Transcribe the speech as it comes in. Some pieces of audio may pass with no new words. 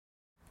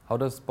How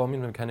does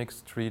Bohmian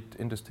mechanics treat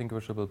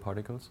indistinguishable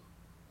particles?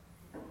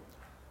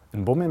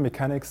 In Bohmian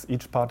mechanics,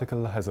 each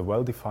particle has a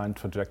well-defined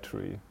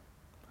trajectory.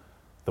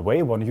 The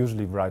way one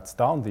usually writes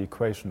down the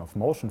equation of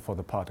motion for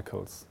the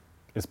particles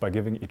is by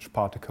giving each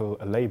particle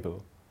a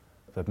label.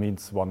 That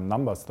means one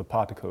numbers the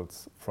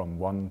particles from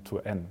 1 to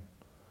n.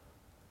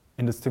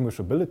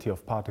 Indistinguishability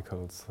of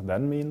particles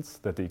then means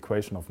that the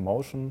equation of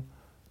motion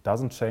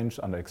doesn't change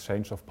under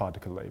exchange of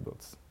particle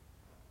labels.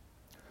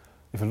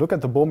 If you look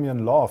at the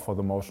Bohmian law for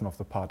the motion of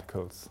the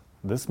particles,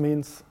 this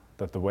means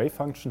that the wave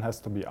function has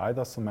to be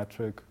either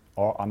symmetric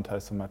or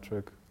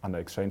antisymmetric under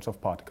exchange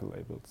of particle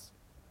labels.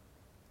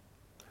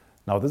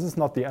 Now, this is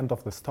not the end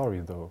of the story,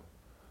 though.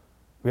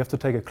 We have to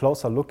take a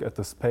closer look at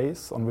the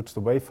space on which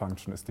the wave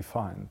function is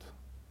defined.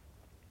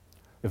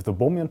 If the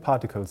Bohmian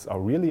particles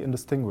are really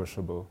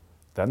indistinguishable,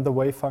 then the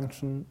wave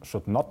function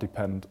should not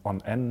depend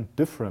on n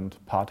different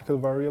particle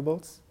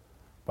variables,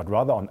 but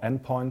rather on n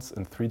points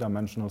in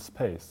three-dimensional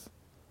space.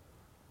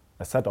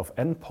 A set of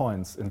n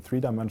points in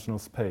three-dimensional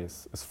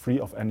space is free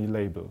of any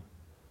label.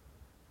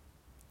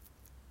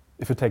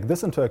 If you take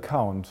this into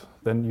account,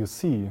 then you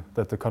see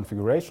that the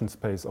configuration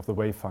space of the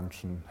wave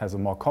function has a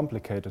more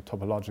complicated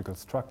topological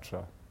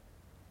structure.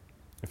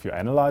 If you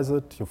analyze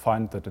it, you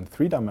find that in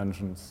 3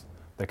 dimensions,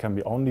 there can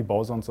be only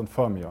bosons and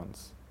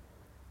fermions.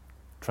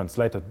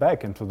 Translated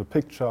back into the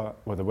picture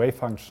where the wave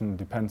function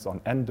depends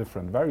on n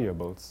different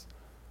variables,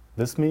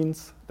 this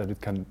means that it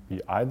can be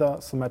either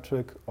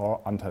symmetric or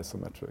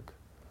antisymmetric.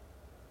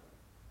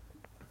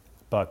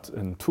 But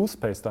in 2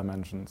 space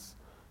dimensions,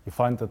 you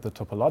find that the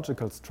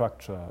topological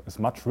structure is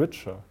much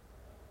richer,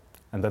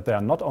 and that there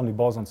are not only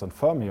bosons and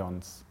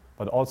fermions,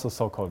 but also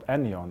so-called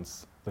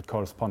anyons that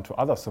correspond to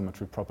other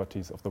symmetry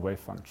properties of the wave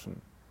function.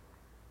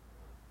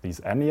 These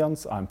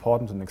anyons are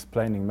important in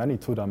explaining many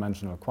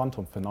 2-dimensional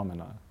quantum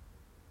phenomena.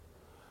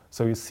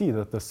 So you see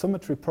that the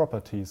symmetry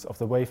properties of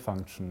the wave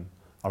function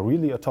are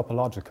really a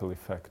topological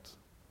effect.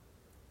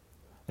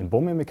 In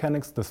Bohmian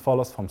mechanics, this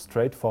follows from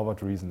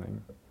straightforward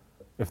reasoning.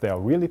 If they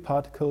are really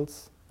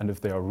particles, and if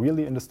they are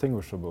really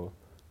indistinguishable,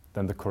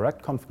 then the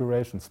correct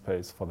configuration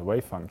space for the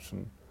wave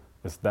function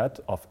is that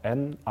of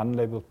n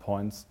unlabeled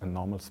points in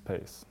normal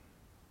space.